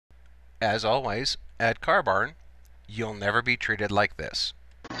As always, at Car Barn, you'll never be treated like this.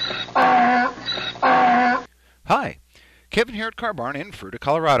 Hi, Kevin here at Car Barn in Fruita,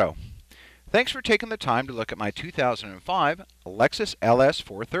 Colorado. Thanks for taking the time to look at my 2005 Lexus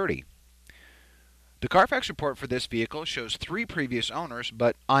LS430. The Carfax report for this vehicle shows 3 previous owners,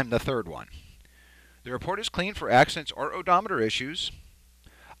 but I'm the third one. The report is clean for accidents or odometer issues.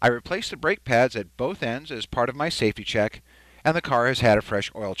 I replaced the brake pads at both ends as part of my safety check, and the car has had a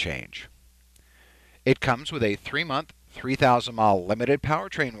fresh oil change. It comes with a 3-month, 3,000-mile limited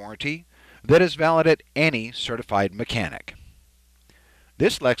powertrain warranty that is valid at any certified mechanic.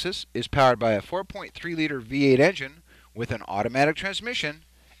 This Lexus is powered by a 4.3-liter V8 engine with an automatic transmission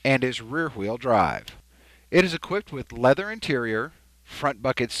and is rear-wheel drive. It is equipped with leather interior, front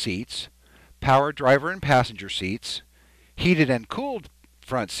bucket seats, power driver and passenger seats, heated and cooled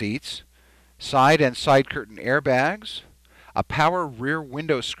front seats, side and side curtain airbags, a power rear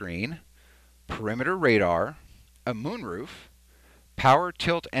window screen, perimeter radar, a moonroof, power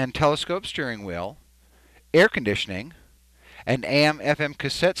tilt and telescope steering wheel, air conditioning, an AM/FM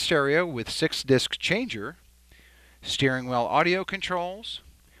cassette stereo with 6-disc changer, steering wheel audio controls,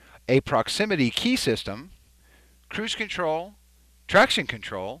 a proximity key system, cruise control, traction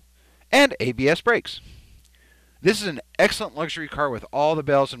control, and ABS brakes. This is an excellent luxury car with all the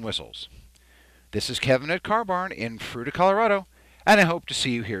bells and whistles. This is Kevin at Car Barn in Fruita, Colorado, and I hope to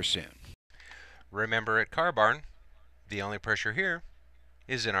see you here soon. Remember, at Car Barn, the only pressure here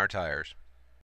is in our tires.